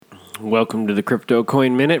Welcome to the Crypto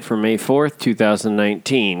Coin Minute for May 4th,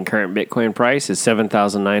 2019. Current Bitcoin price is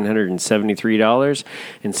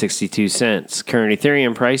 $7,973.62. Current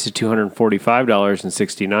Ethereum price is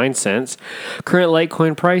 $245.69. Current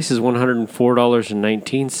Litecoin price is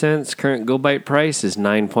 $104.19. Current GoByte price is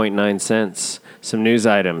 9.9 cents. Some news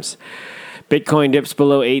items. Bitcoin dips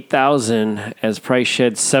below 8,000 as price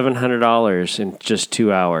sheds $700 in just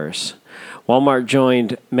 2 hours. Walmart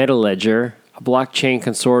joined MetaLedger, a blockchain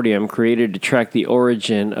consortium created to track the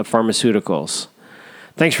origin of pharmaceuticals.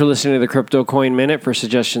 Thanks for listening to the Crypto Coin Minute. For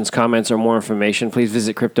suggestions, comments, or more information, please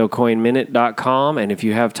visit CryptoCoinMinute.com. And if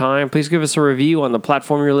you have time, please give us a review on the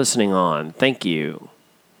platform you're listening on. Thank you.